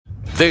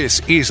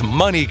This is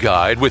Money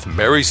Guide with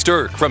Mary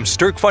Stirk from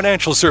Stirk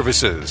Financial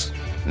Services.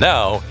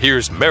 Now,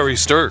 here's Mary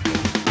Stirk.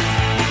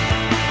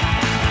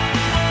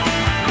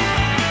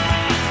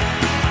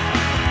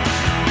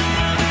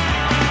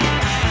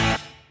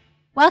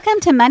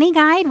 Welcome to Money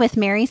Guide with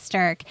Mary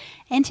Stirk,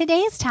 and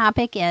today's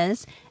topic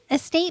is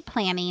estate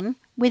planning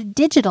with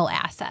digital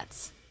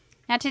assets.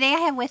 Now today I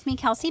have with me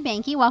Kelsey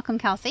Banky. Welcome,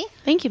 Kelsey.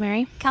 Thank you,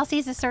 Mary. Kelsey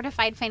is a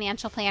certified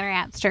financial planner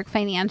at Stirk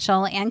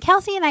Financial, and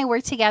Kelsey and I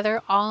work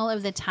together all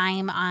of the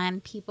time on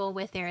people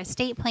with their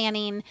estate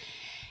planning,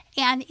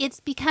 and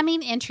it's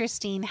becoming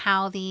interesting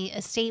how the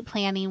estate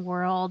planning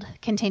world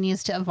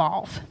continues to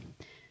evolve.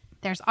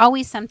 There's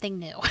always something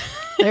new.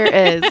 There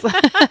is.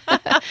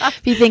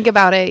 If you think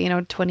about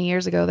it, 20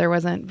 years ago, there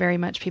wasn't very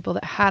much people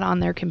that had on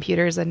their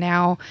computers. And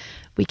now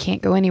we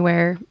can't go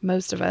anywhere,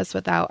 most of us,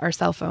 without our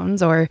cell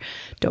phones, or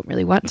don't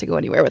really want to go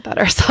anywhere without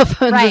our cell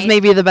phones is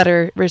maybe the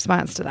better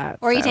response to that.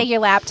 Or you take your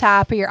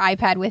laptop or your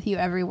iPad with you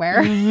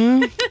everywhere.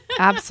 Mm-hmm.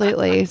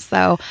 Absolutely.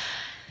 So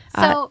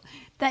the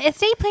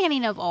estate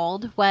planning of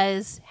old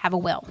was have a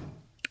will.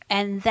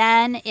 And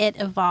then it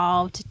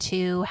evolved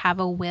to have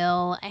a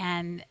will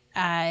and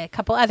a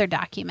couple other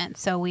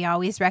documents. So we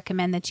always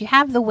recommend that you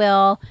have the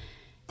will,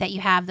 that you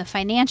have the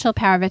financial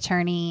power of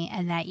attorney,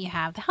 and that you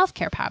have the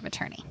healthcare power of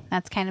attorney.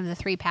 That's kind of the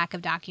 3-pack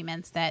of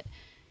documents that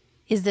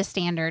is the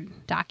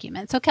standard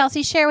document. So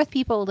Kelsey, share with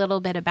people a little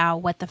bit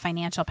about what the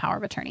financial power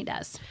of attorney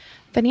does.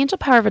 Financial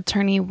power of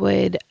attorney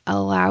would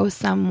allow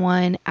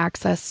someone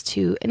access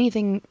to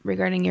anything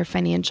regarding your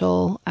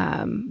financial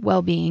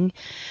well-being.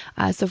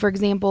 So for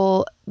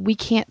example, we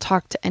can't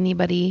talk to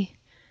anybody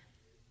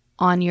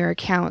on your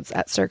accounts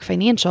at Stirk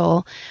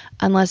Financial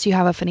unless you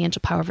have a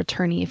financial power of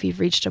attorney if you've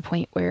reached a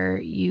point where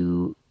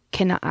you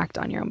cannot act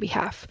on your own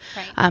behalf.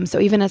 Right. So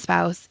even a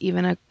spouse,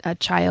 even a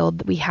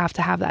child, we have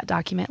to have that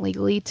document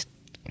legally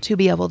to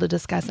be able to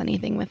discuss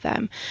anything with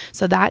them.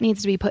 So that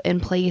needs to be put in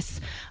place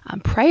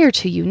prior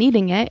to you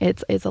needing it.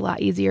 It's a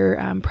lot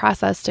easier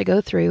process to go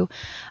through,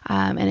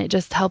 and it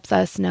just helps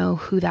us know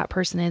who that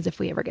person is if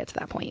we ever get to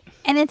that point.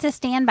 And it's a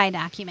standby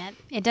document.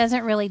 It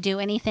doesn't really do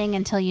anything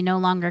until you no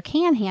longer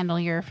can handle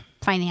your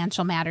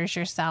financial matters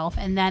yourself,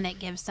 and then it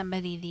gives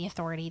somebody the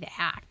authority to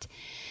act.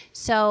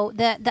 So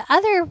the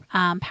other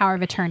power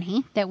of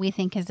attorney that we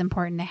think is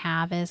important to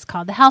have is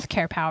called the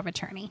healthcare power of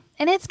attorney.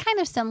 And it's kind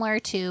of similar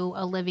to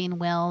a living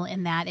will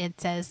in that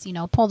it says,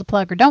 pull the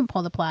plug or don't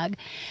pull the plug.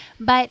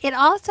 But it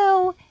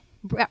also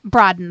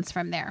broadens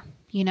from there.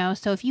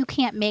 So if you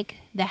can't make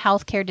the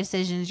healthcare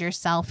decisions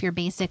yourself, you're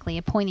basically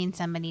appointing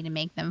somebody to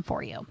make them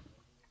for you.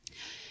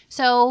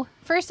 So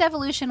first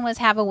evolution was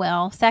have a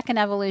will. Second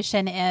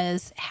evolution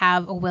is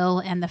have a will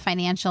and the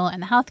financial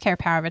and the healthcare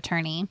power of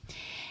attorney.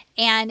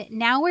 And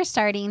now we're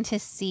starting to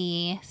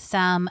see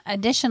some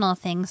additional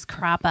things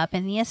crop up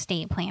in the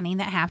estate planning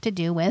that have to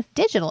do with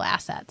digital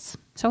assets.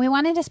 So we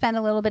wanted to spend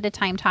a little bit of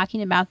time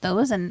talking about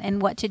those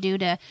and what to do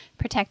to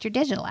protect your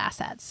digital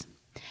assets.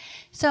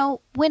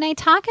 So when I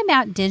talk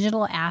about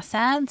digital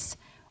assets,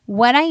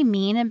 what I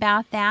mean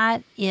about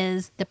that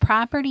is the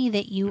property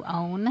that you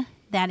own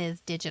that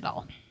is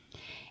digital.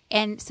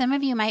 And some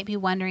of you might be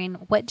wondering,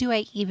 what do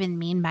I even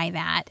mean by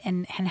that?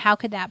 And how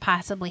could that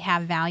possibly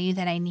have value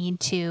that I need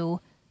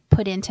to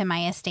put into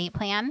my estate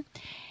plan?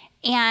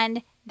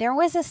 And there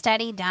was a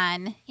study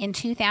done in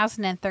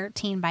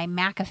 2013 by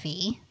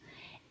McAfee,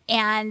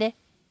 and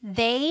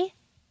they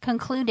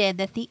concluded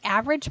that the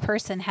average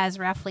person has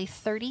roughly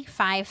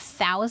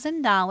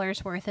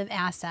 $35,000 worth of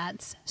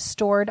assets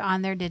stored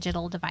on their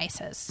digital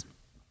devices.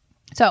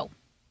 So,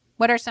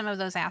 what are some of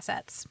those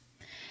assets?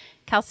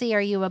 Kelsey,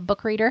 are you a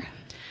book reader?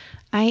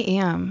 I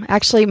am.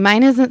 Actually,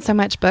 mine isn't so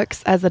much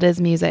books as it is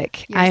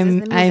music.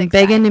 I'm big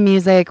side. into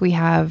music. We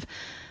have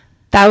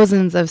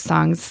thousands of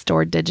songs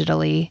stored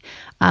digitally.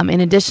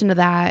 In addition to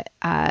that,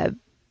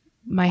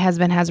 my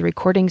husband has a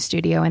recording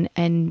studio,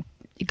 and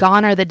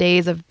gone are the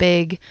days of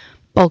big,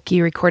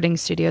 bulky recording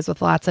studios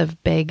with lots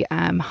of big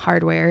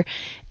hardware,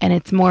 and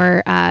it's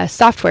more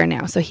software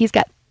now. So he's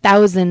got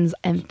thousands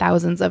and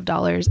thousands of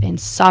dollars in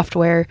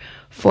software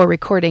for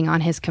recording on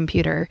his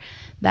computer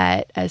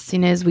that as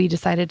soon as we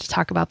decided to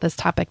talk about this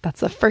topic,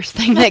 that's the first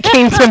thing that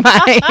came to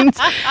mind.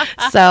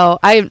 So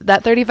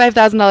that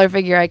 $35,000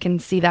 figure, I can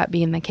see that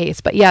being the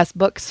case. But yes,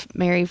 books,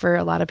 Mary, for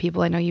a lot of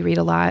people, I know you read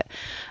a lot,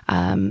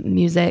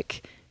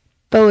 music,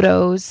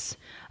 photos,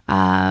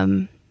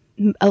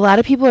 a lot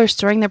of people are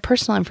storing their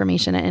personal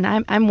information,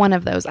 and I'm one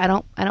of those. I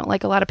don't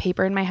like a lot of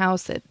paper in my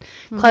house. It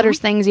clutters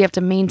things. You have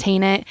to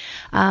maintain it.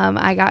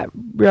 I got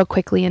real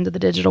quickly into the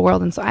digital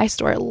world, and so I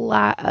store a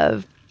lot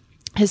of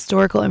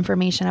historical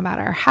information about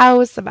our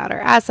house, about our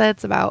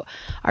assets, about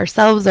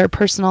ourselves, our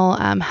personal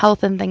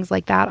health and things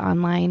like that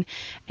online.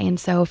 And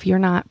so if you're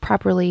not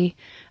properly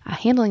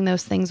handling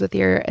those things with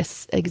your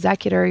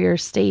executor, your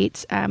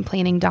estate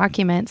planning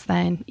documents,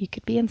 then you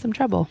could be in some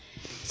trouble.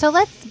 So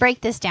let's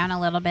break this down a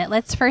little bit.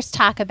 Let's first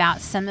talk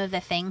about some of the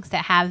things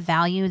that have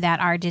value that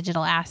are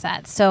digital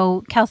assets.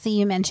 So Kelsey,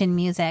 you mentioned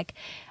music.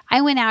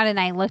 I went out and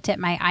I looked at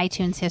my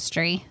iTunes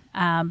history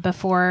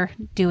before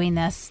doing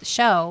this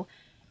show.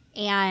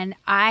 And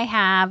I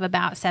have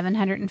about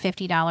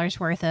 $750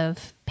 worth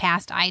of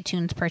past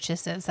iTunes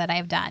purchases that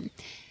I've done.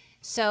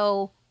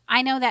 So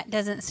I know that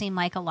doesn't seem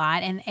like a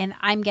lot. And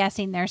I'm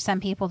guessing there's some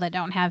people that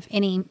don't have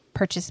any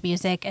purchased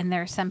music. And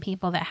there's some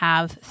people that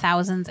have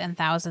thousands and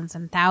thousands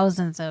and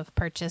thousands of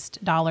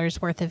purchased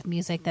dollars worth of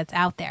music that's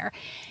out there.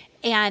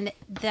 And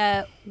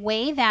the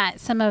way that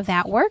some of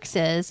that works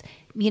is,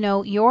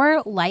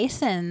 your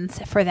license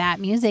for that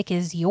music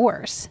is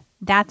yours.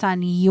 That's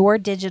on your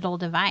digital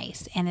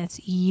device and it's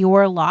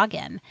your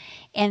login.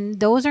 And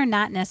those are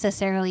not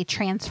necessarily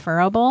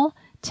transferable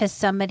to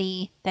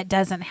somebody that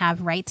doesn't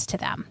have rights to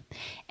them.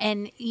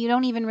 And you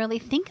don't even really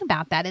think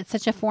about that. It's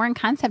such a foreign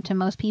concept to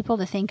most people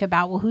to think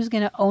about, well, who's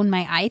going to own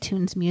my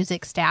iTunes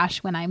music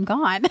stash when I'm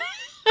gone?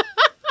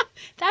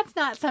 That's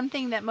not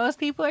something that most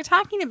people are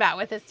talking about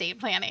with estate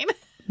planning.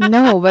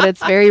 No, but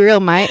it's very real.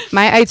 My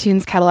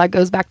iTunes catalog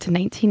goes back to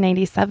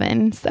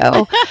 1997.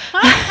 So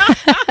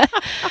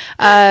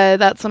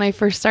that's when I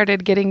first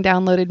started getting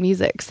downloaded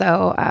music.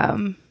 So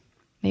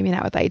maybe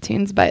not with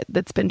iTunes, but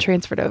that's been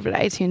transferred over to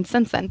iTunes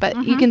since then.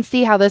 But you can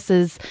see how this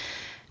is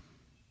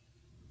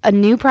a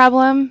new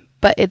problem,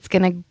 but it's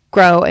going to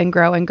grow and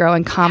grow and grow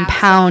and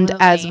compound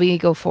as we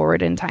go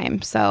forward in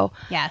time. So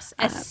yes,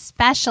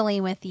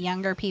 especially with the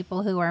younger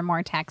people who are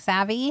more tech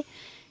savvy.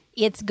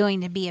 It's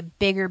going to be a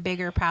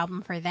bigger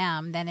problem for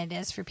them than it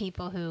is for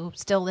people who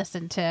still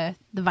listen to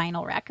the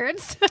vinyl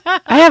records.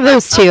 I have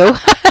those too.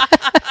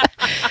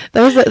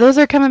 Those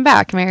are coming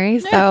back, Mary.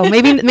 So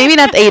maybe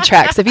not the 8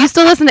 tracks. If you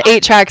still listen to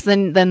 8 tracks,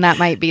 then that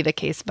might be the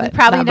case. But you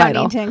probably don't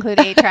vinyl. need to include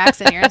 8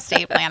 tracks in your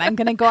estate plan. I'm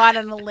going to go out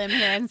on a limb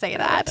here and say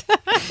that.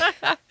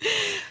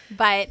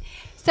 But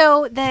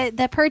so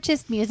the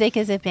purchased music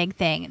is a big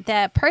thing.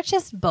 The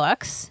purchased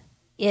books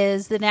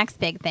is the next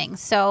big thing.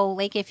 So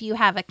like if you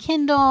have a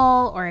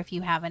Kindle or if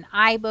you have an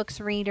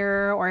iBooks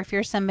reader or if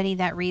you're somebody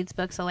that reads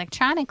books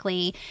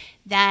electronically,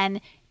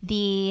 then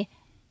the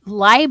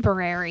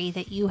library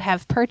that you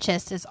have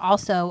purchased is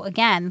also,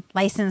 again,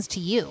 licensed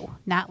to you,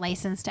 not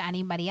licensed to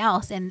anybody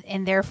else, and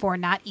therefore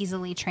not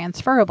easily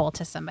transferable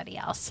to somebody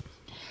else.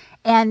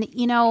 And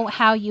you know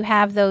how you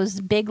have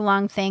those big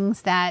long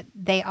things that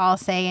they all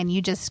say and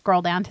you just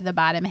scroll down to the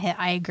bottom and hit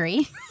I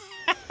agree?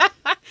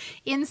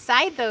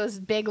 Inside those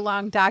big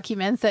long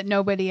documents that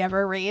nobody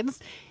ever reads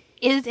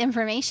is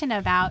information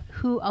about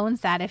who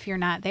owns that if you're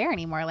not there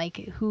anymore.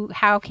 Like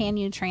how can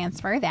you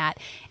transfer that?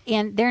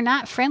 And they're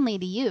not friendly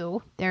to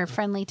you. They're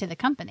friendly to the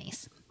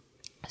companies.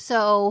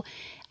 So,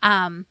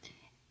 and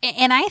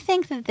I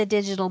think that the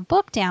digital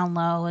book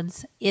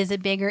downloads is a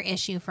bigger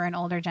issue for an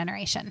older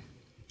generation.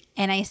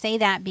 And I say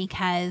that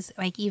because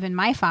like even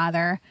my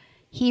father,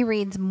 he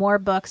reads more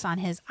books on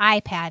his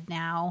iPad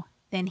now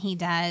than he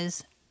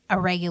does a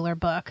regular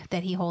book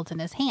that he holds in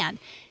his hand.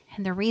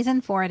 And the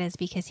reason for it is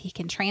because he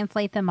can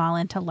translate them all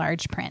into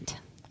large print.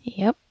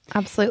 Yep,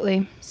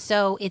 absolutely.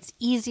 So it's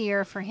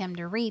easier for him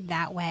to read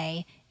that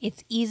way.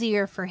 It's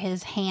easier for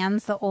his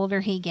hands the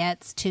older he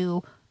gets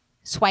to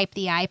swipe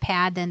the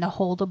iPad than to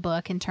hold a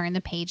book and turn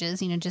the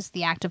pages. You know, just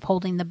the act of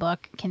holding the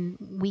book can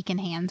weaken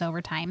hands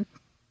over time.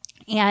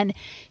 And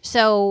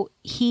so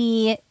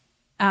he's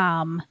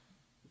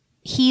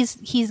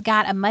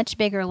got a much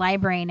bigger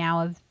library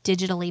now of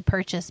digitally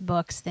purchased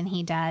books than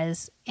he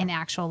does an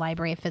actual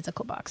library of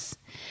physical books.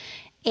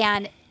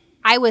 And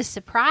I was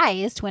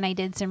surprised when I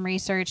did some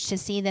research to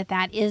see that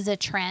that is a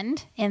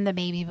trend in the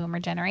baby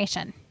boomer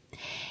generation.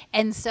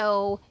 And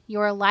so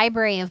your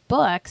library of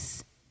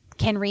books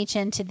can reach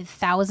into the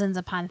thousands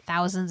upon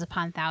thousands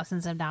upon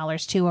thousands of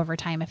dollars too over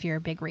time if you're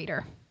a big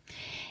reader.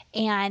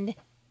 And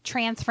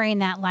transferring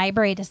that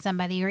library to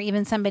somebody or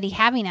even somebody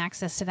having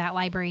access to that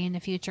library in the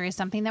future is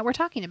something that we're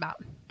talking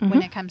about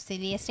when it comes to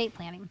the estate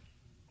planning.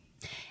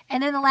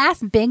 And then the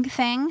last big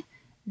thing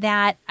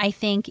that I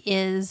think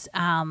is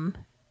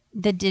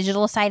the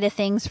digital side of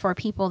things for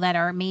people that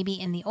are maybe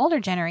in the older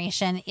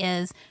generation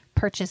is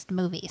purchased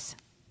movies.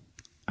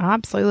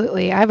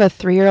 Absolutely. I have a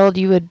 3-year-old.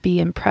 You would be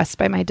impressed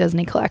by my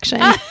Disney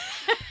collection.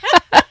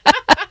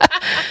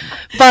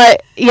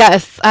 But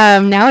yes,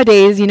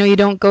 nowadays, you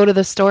don't go to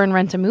the store and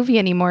rent a movie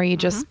anymore. You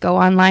just go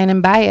online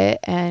and buy it.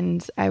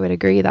 And I would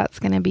agree that's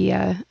going to be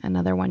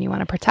another one you want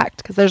to protect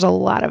because there's a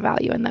lot of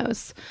value in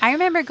those. I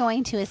remember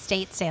going to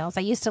estate sales.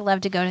 I used to love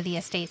to go to the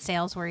estate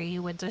sales where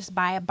you would just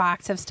buy a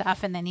box of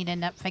stuff and then you'd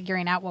end up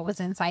figuring out what was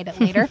inside it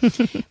later.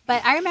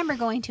 But I remember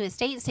going to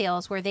estate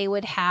sales where they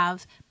would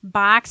have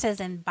boxes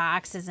and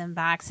boxes and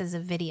boxes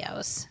of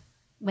videos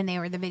when they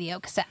were the video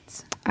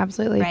cassettes.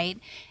 Absolutely. Right?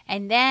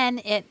 And then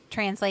it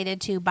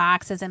translated to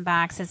boxes and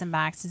boxes and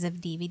boxes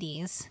of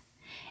DVDs.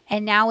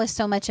 And now with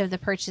so much of the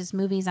purchased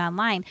movies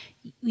online,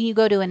 you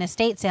go to an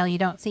estate sale, you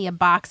don't see a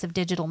box of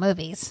digital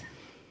movies.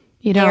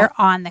 They're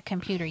on the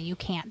computer. You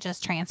can't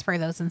just transfer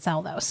those and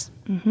sell those.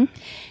 Mm-hmm.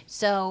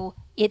 So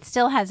it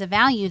still has a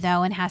value,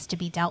 though, and has to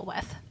be dealt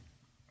with.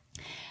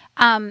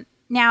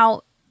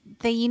 Now,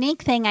 the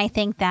unique thing I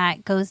think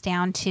that goes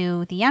down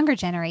to the younger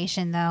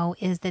generation, though,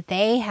 is that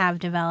they have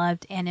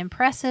developed an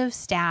impressive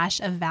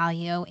stash of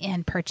value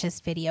in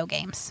purchased video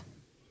games.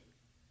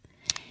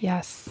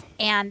 Yes.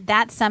 And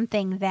that's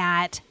something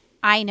that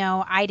I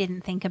know I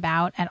didn't think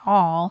about at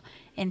all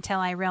until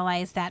I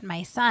realized that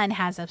my son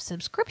has a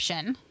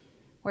subscription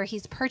where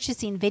he's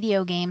purchasing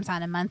video games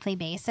on a monthly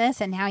basis,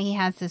 and now he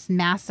has this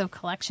massive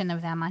collection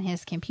of them on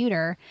his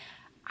computer.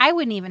 I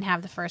wouldn't even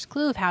have the first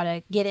clue of how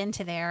to get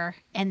into there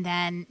and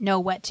then know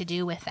what to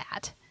do with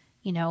that,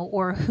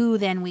 or who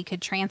then we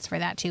could transfer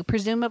that to.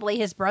 Presumably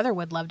his brother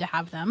would love to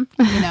have them,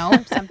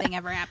 if something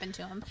ever happened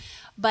to him.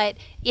 But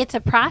it's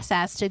a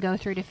process to go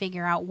through to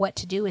figure out what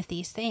to do with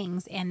these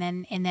things and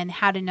then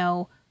how to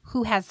know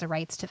who has the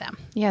rights to them.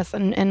 Yes,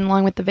 and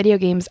along with the video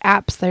games,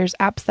 apps, there's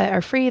apps that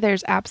are free,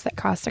 there's apps that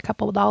cost a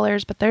couple of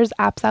dollars, but there's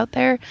apps out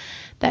there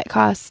that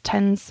cost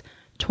tens,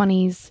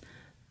 20s,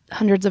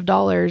 hundreds of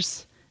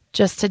dollars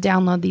just to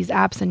download these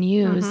apps and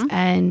use. Mm-hmm.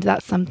 And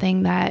that's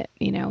something that,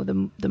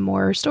 the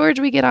more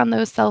storage we get on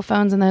those cell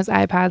phones and those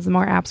iPads, the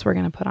more apps we're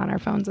going to put on our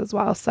phones as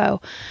well.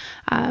 So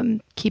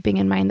keeping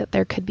in mind that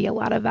there could be a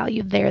lot of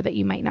value there that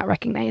you might not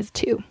recognize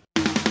too.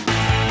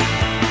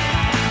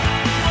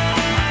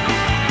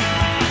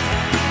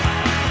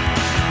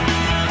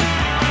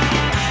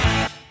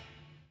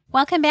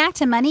 Welcome back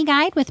to Money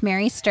Guide with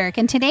Mary Stirk,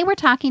 and today we're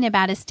talking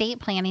about estate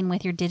planning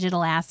with your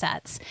digital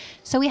assets.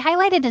 So we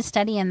highlighted a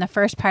study in the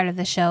first part of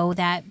the show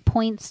that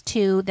points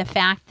to the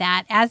fact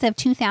that as of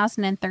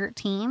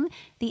 2013,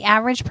 the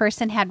average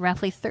person had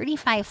roughly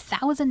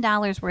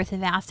 $35,000 worth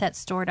of assets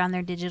stored on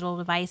their digital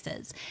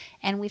devices.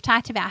 And we've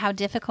talked about how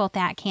difficult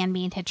that can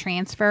be to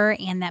transfer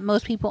and that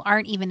most people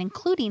aren't even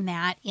including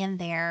that in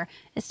their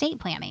estate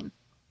planning.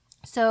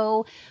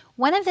 So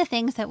one of the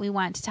things that we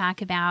want to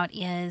talk about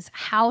is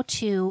how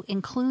to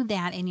include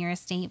that in your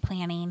estate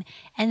planning,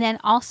 and then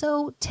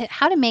also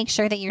how to make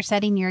sure that you're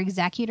setting your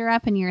executor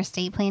up in your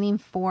estate planning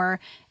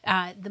for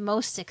the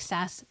most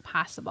success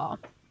possible.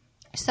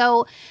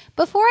 So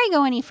before I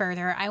go any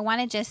further, I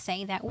want to just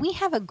say that we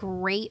have a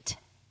great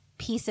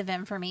piece of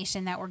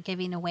information that we're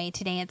giving away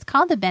today. It's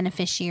called the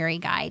Beneficiary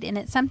Guide, and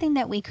it's something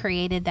that we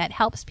created that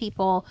helps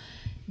people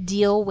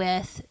deal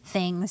with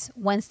things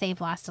once they've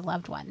lost a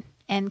loved one.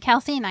 And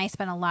Kelsey and I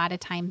spent a lot of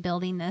time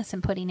building this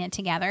and putting it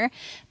together.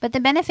 But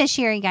the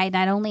Beneficiary Guide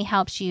not only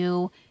helps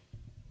you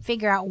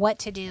figure out what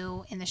to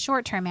do in the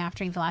short term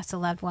after you've lost a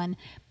loved one,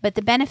 but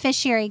the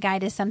Beneficiary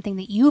Guide is something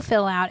that you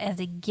fill out as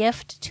a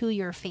gift to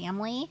your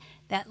family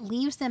that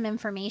leaves them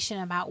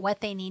information about what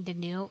they need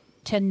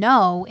to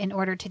know in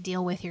order to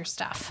deal with your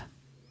stuff.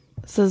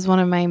 This is one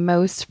of my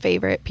most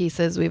favorite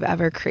pieces we've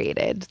ever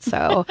created.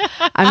 So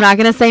I'm not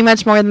going to say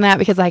much more than that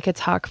because I could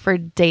talk for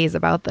days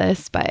about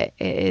this, but it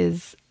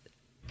is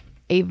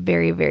a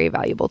very, very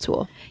valuable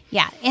tool.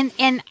 Yeah.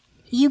 And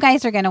you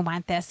guys are going to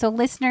want this. So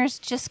listeners,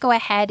 just go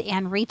ahead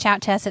and reach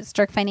out to us at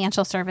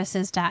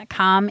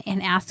StirkFinancialServices.com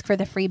and ask for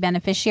the free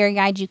Beneficiary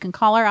Guide. You can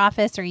call our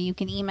office or you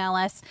can email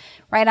us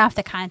right off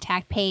the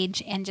contact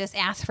page and just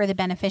ask for the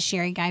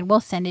Beneficiary Guide. We'll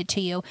send it to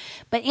you.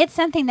 But it's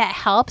something that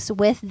helps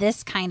with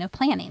this kind of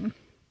planning.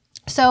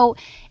 So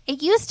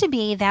it used to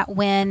be that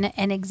when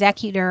an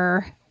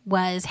executor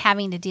was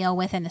having to deal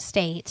with an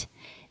estate,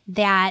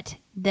 that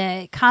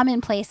the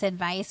commonplace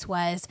advice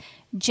was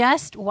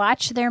just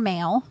watch their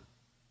mail,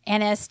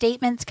 and as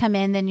statements come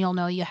in, then you'll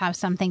know you have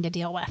something to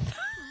deal with.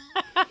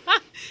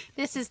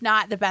 This is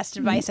not the best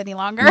advice any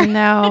longer.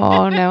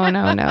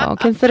 No.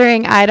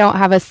 Considering I don't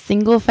have a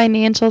single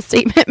financial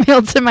statement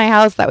mailed to my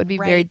house, that would be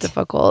very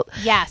difficult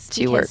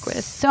to work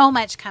with. So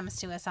much comes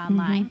to us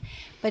online. Mm-hmm.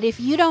 But if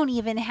you don't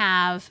even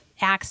have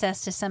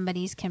access to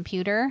somebody's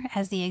computer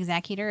as the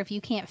executor, if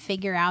you can't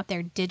figure out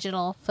their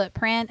digital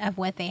footprint of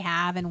what they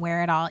have and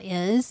where it all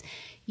is,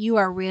 you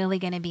are really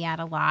going to be at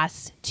a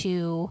loss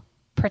to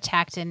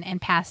protect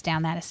and pass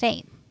down that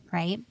estate.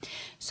 Right?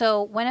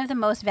 So one of the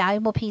most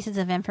valuable pieces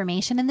of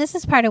information, and this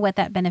is part of what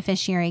that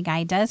Beneficiary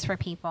Guide does for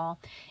people,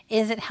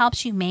 is it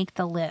helps you make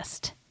the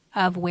list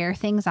of where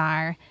things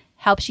are,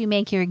 helps you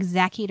make your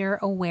executor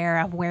aware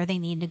of where they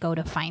need to go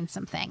to find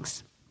some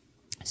things.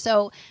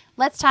 So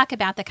let's talk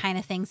about the kind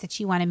of things that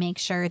you want to make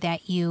sure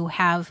that you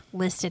have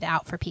listed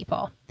out for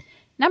people.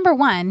 Number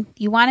one,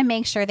 you want to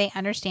make sure they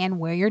understand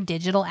where your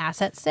digital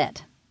assets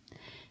sit.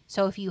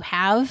 So if you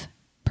have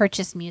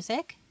purchased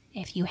music,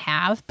 if you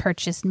have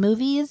purchased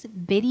movies,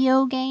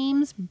 video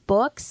games,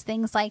 books,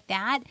 things like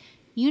that,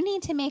 you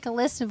need to make a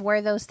list of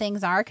where those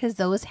things are because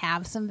those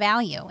have some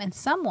value and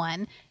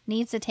someone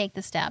needs to take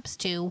the steps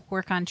to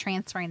work on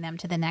transferring them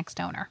to the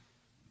next owner.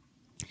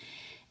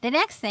 The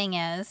next thing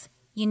is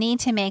you need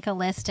to make a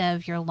list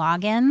of your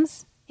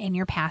logins and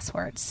your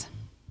passwords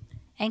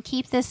and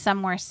keep this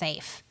somewhere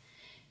safe.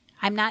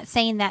 I'm not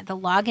saying that the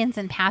logins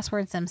and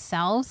passwords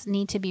themselves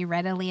need to be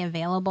readily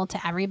available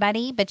to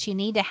everybody, but you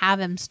need to have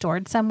them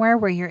stored somewhere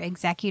where your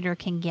executor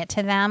can get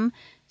to them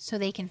so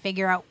they can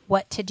figure out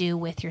what to do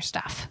with your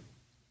stuff.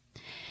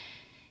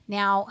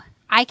 Now,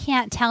 I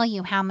can't tell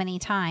you how many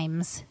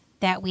times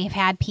that we've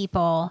had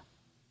people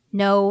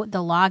know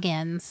the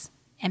logins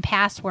and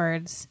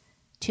passwords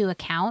to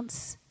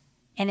accounts,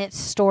 and it's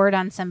stored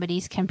on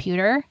somebody's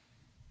computer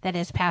that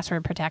is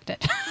password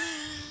protected.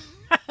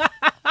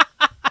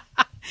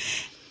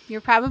 You're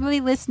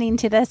probably listening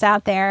to this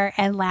out there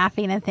and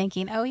laughing and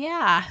thinking, oh,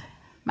 yeah,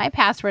 my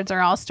passwords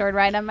are all stored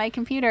right on my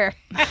computer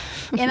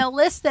in a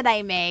list that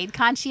I made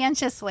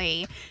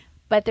conscientiously.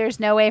 But there's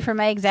no way for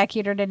my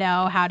executor to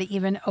know how to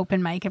even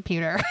open my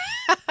computer.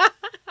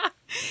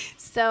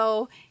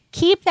 So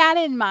keep that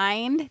in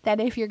mind, that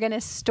if you're going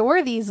to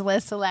store these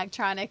lists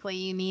electronically,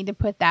 you need to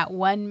put that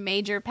one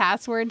major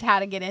password, how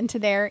to get into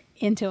there,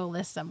 into a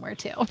list somewhere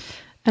too.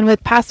 And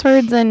with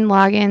passwords and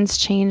logins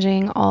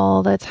changing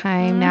all the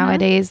time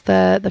nowadays,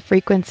 the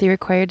frequency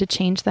required to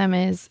change them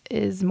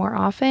is more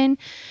often.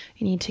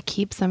 You need to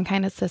keep some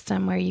kind of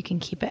system where you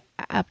can keep it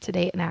up to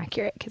date and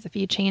accurate. Because if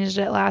you changed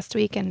it last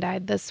week and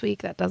died this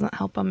week, that doesn't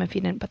help them if you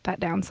didn't put that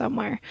down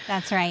somewhere.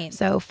 That's right.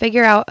 So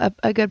figure out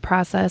a good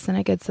process and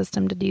a good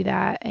system to do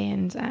that.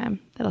 And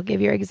that'll give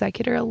your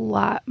executor a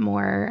lot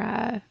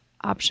more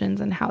options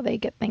and how they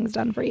get things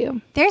done for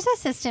you. There's a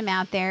system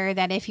out there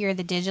that if you're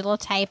the digital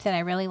type that I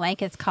really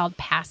like, it's called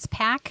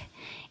PassPack.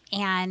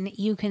 And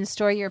you can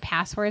store your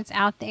passwords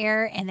out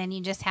there, and then you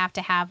just have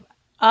to have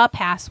a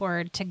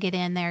password to get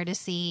in there to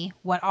see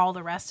what all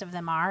the rest of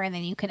them are, and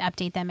then you can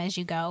update them as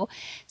you go.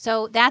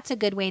 So that's a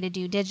good way to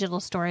do digital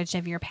storage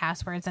of your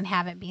passwords and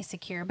have it be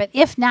secure. But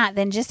if not,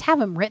 then just have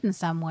them written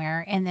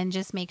somewhere, and then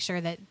just make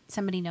sure that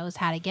somebody knows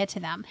how to get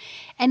to them.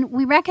 And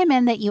we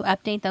recommend that you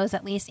update those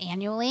at least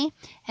annually.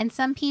 And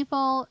some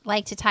people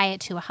like to tie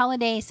it to a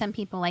holiday. Some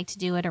people like to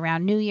do it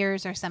around New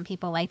Year's, or some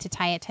people like to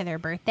tie it to their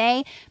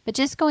birthday. But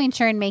just going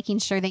sure and making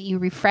sure that you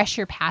refresh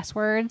your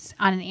passwords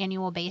on an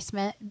annual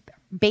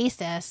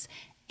basis,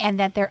 and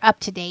that they're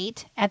up to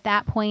date at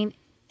that point,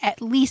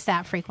 at least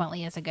that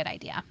frequently, is a good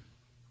idea.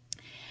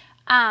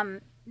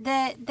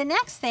 The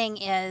next thing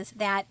is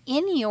that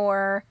in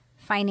your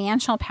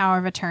financial power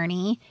of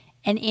attorney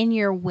and in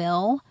your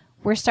will,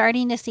 we're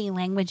starting to see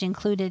language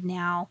included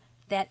now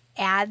that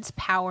adds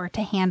power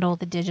to handle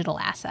the digital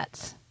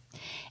assets.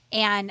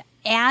 And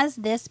as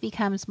this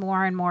becomes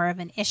more and more of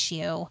an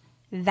issue,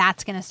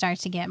 that's going to start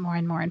to get more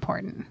and more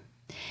important.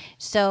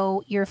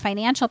 So your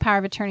financial power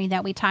of attorney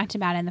that we talked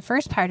about in the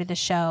first part of the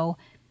show,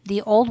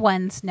 the old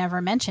ones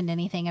never mentioned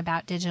anything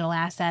about digital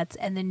assets,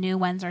 and the new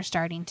ones are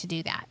starting to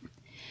do that.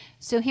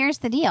 So here's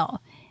the deal.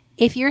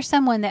 If you're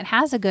someone that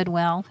has a good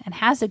will and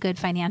has a good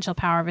financial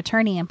power of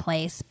attorney in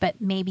place,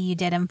 but maybe you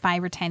did them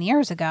 5 or 10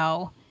 years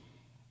ago,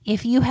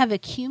 if you have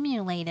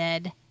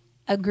accumulated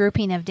a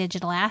grouping of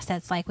digital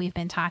assets like we've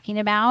been talking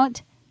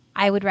about,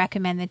 I would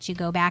recommend that you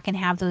go back and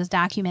have those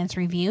documents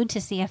reviewed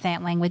to see if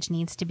that language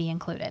needs to be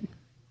included.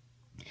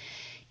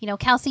 You know,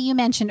 Kelsey, you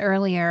mentioned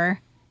earlier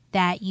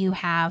that you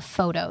have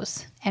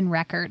photos and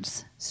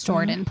records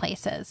stored in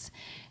places.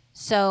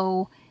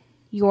 So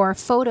your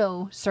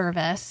photo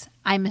service,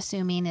 I'm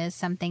assuming, is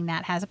something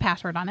that has a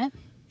password on it.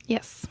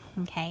 Yes.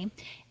 Okay.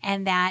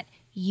 And that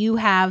you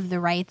have the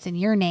rights in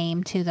your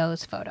name to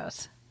those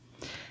photos.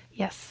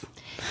 Yes.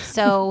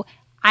 So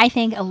I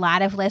think a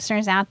lot of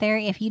listeners out there,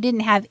 if you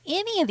didn't have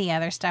any of the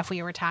other stuff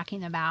we were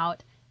talking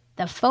about,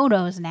 the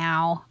photos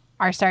now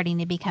are starting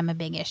to become a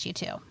big issue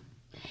too.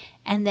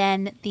 And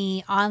then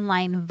the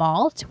online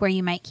vault, where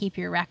you might keep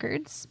your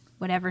records,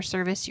 whatever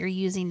service you're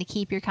using to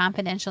keep your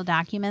confidential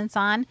documents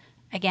on,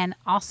 again,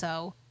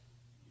 also,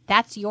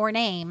 that's your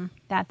name.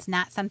 That's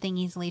not something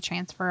easily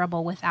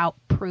transferable without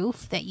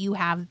proof that you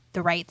have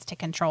the rights to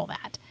control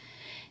that.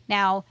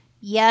 Now,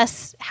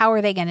 yes, how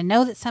are they going to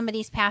know that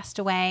somebody's passed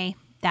away?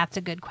 That's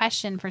a good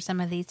question for some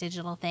of these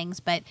digital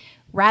things. But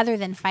rather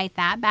than fight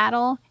that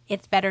battle,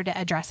 it's better to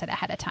address it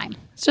ahead of time.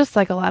 It's just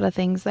like a lot of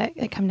things that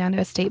come down to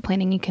estate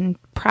planning. You can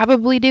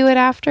probably do it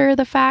after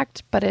the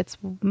fact, but it's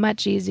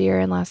much easier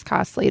and less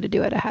costly to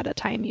do it ahead of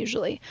time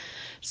usually.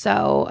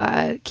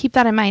 So keep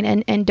that in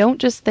mind. And don't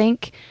just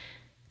think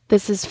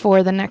this is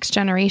for the next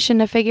generation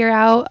to figure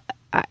out.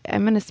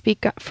 I'm going to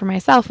speak for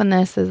myself in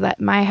this, is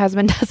that my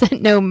husband doesn't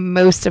know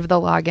most of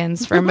the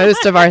logins for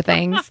most of our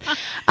things.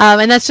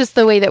 And that's just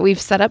the way that we've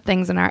set up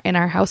things in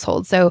our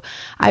household. So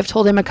I've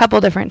told him a couple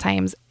different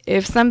times,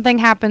 if something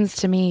happens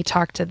to me,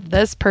 talk to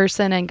this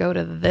person and go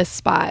to this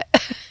spot.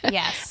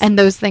 Yes. And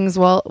those things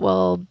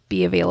will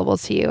be available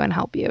to you and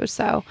help you.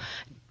 So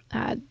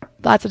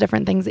lots of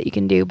different things that you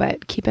can do,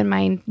 but keep in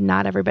mind,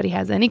 not everybody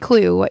has any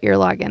clue what your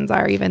logins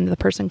are, even the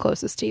person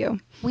closest to you.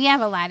 We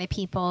have a lot of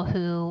people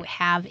who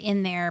have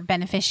in their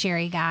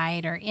beneficiary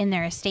guide or in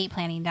their estate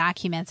planning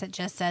documents, it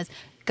just says,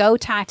 go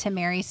talk to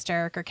Mary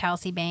Stirk or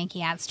Kelsey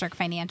Banky at Stirk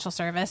Financial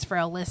Service for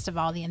a list of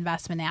all the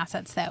investment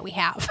assets that we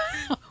have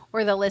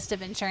or the list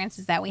of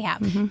insurances that we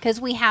have,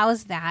 because we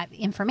house that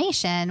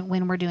information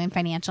when we're doing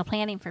financial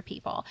planning for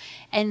people.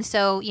 And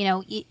so, you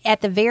know,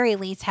 at the very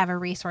least, have a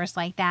resource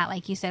like that,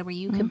 like you said, where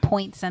you can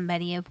point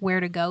somebody of where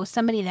to go,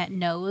 somebody that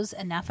knows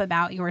enough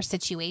about your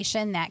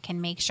situation that can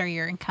make sure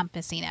you're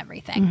encompassing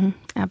everything.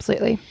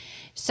 Absolutely.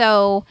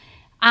 So,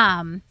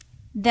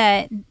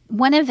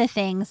 one of the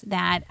things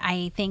that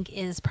I think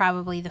is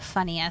probably the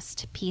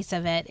funniest piece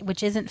of it,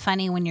 which isn't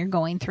funny when you're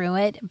going through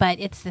it, but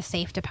it's the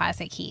safe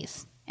deposit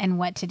keys and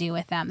what to do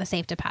with them, the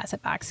safe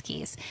deposit box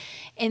keys.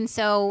 And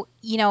so,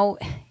 you know,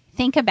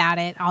 think about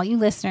it, all you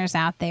listeners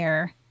out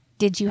there.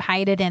 did you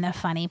hide it in a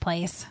funny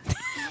place?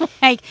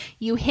 Like,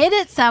 you hid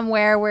it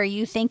somewhere where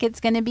you think it's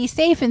going to be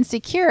safe and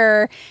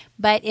secure,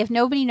 but if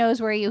nobody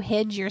knows where you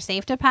hid your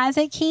safe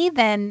deposit key,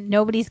 then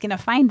nobody's going to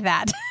find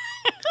that.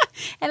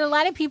 And a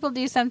lot of people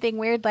do something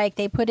weird, like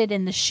they put it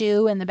in the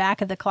shoe in the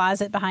back of the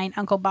closet behind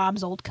Uncle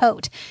Bob's old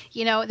coat.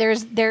 You know,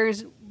 there's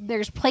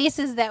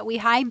places that we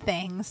hide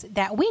things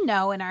that we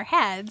know in our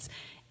heads.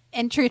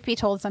 And truth be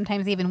told,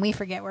 sometimes even we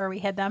forget where we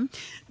hid them.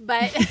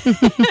 But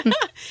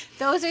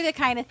those are the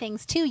kind of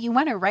things, too. You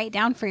want to write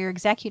down for your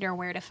executor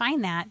where to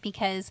find that,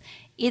 because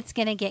it's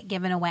going to get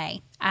given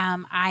away.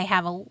 I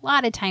have a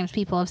lot of times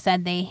people have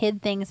said they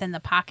hid things in the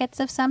pockets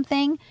of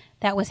something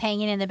that was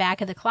hanging in the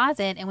back of the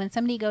closet. And when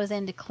somebody goes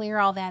in to clear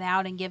all that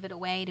out and give it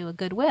away to a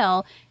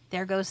Goodwill,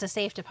 there goes the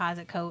safe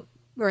deposit code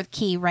or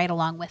key right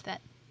along with it.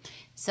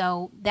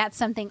 So that's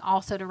something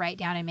also to write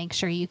down and make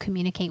sure you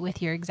communicate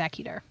with your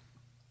executor.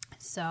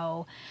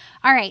 So,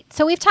 all right.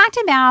 So we've talked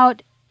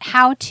about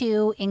how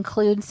to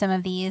include some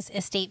of these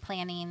estate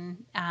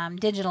planning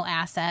digital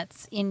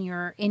assets in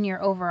your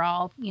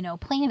overall,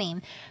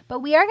 planning. But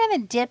we are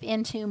going to dip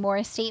into more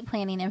estate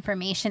planning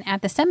information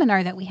at the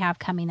seminar that we have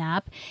coming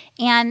up.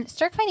 And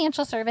Stirk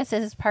Financial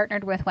Services is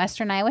partnered with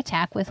Western Iowa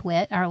Tech, with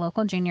WIT, our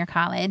local junior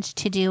college,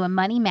 to do a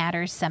Money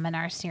Matters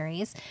seminar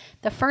series.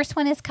 The first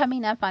one is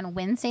coming up on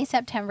Wednesday,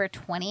 September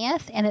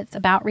 20th, and it's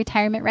about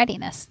retirement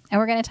readiness. And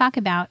we're going to talk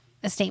about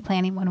estate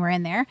planning when we're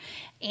in there,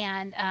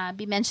 and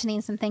be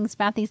mentioning some things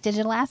about these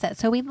digital assets.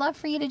 So we'd love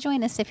for you to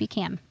join us if you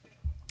can.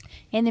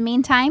 In the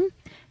meantime,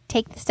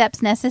 take the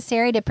steps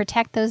necessary to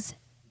protect those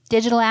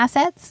digital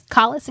assets.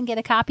 Call us and get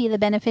a copy of the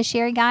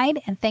beneficiary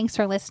guide. And thanks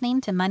for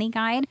listening to Money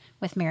Guide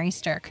with Mary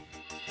Stirk.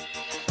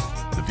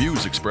 The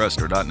views expressed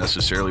are not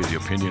necessarily the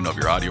opinion of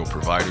your audio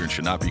provider and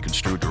should not be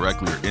construed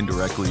directly or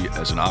indirectly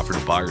as an offer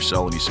to buy or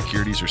sell any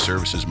securities or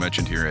services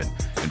mentioned herein.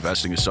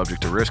 Investing is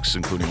subject to risks,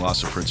 including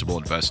loss of principal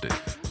invested.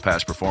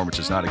 Past performance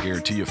is not a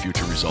guarantee of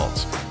future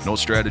results. No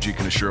strategy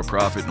can assure a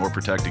profit nor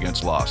protect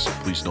against loss.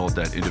 Please note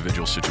that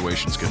individual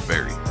situations can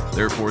vary.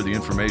 Therefore, the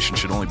information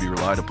should only be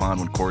relied upon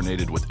when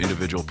coordinated with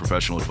individual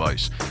professional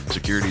advice.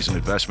 Securities and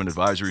investment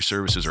advisory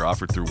services are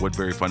offered through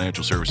Woodbury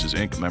Financial Services,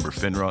 Inc., member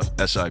FINRA,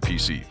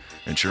 SIPC.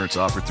 Insurance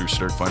offered through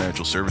Stirk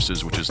Financial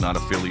Services, which is not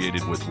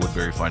affiliated with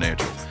Woodbury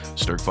Financial.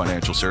 Stirk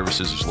Financial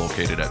Services is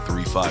located at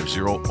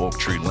 350 Oak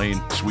Tree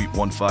Lane, Suite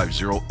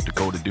 150,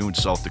 Dakota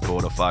Dunes, South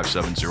Dakota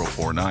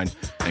 57049,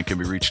 and can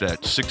be reached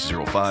at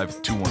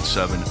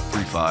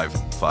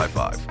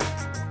 605-217-3555.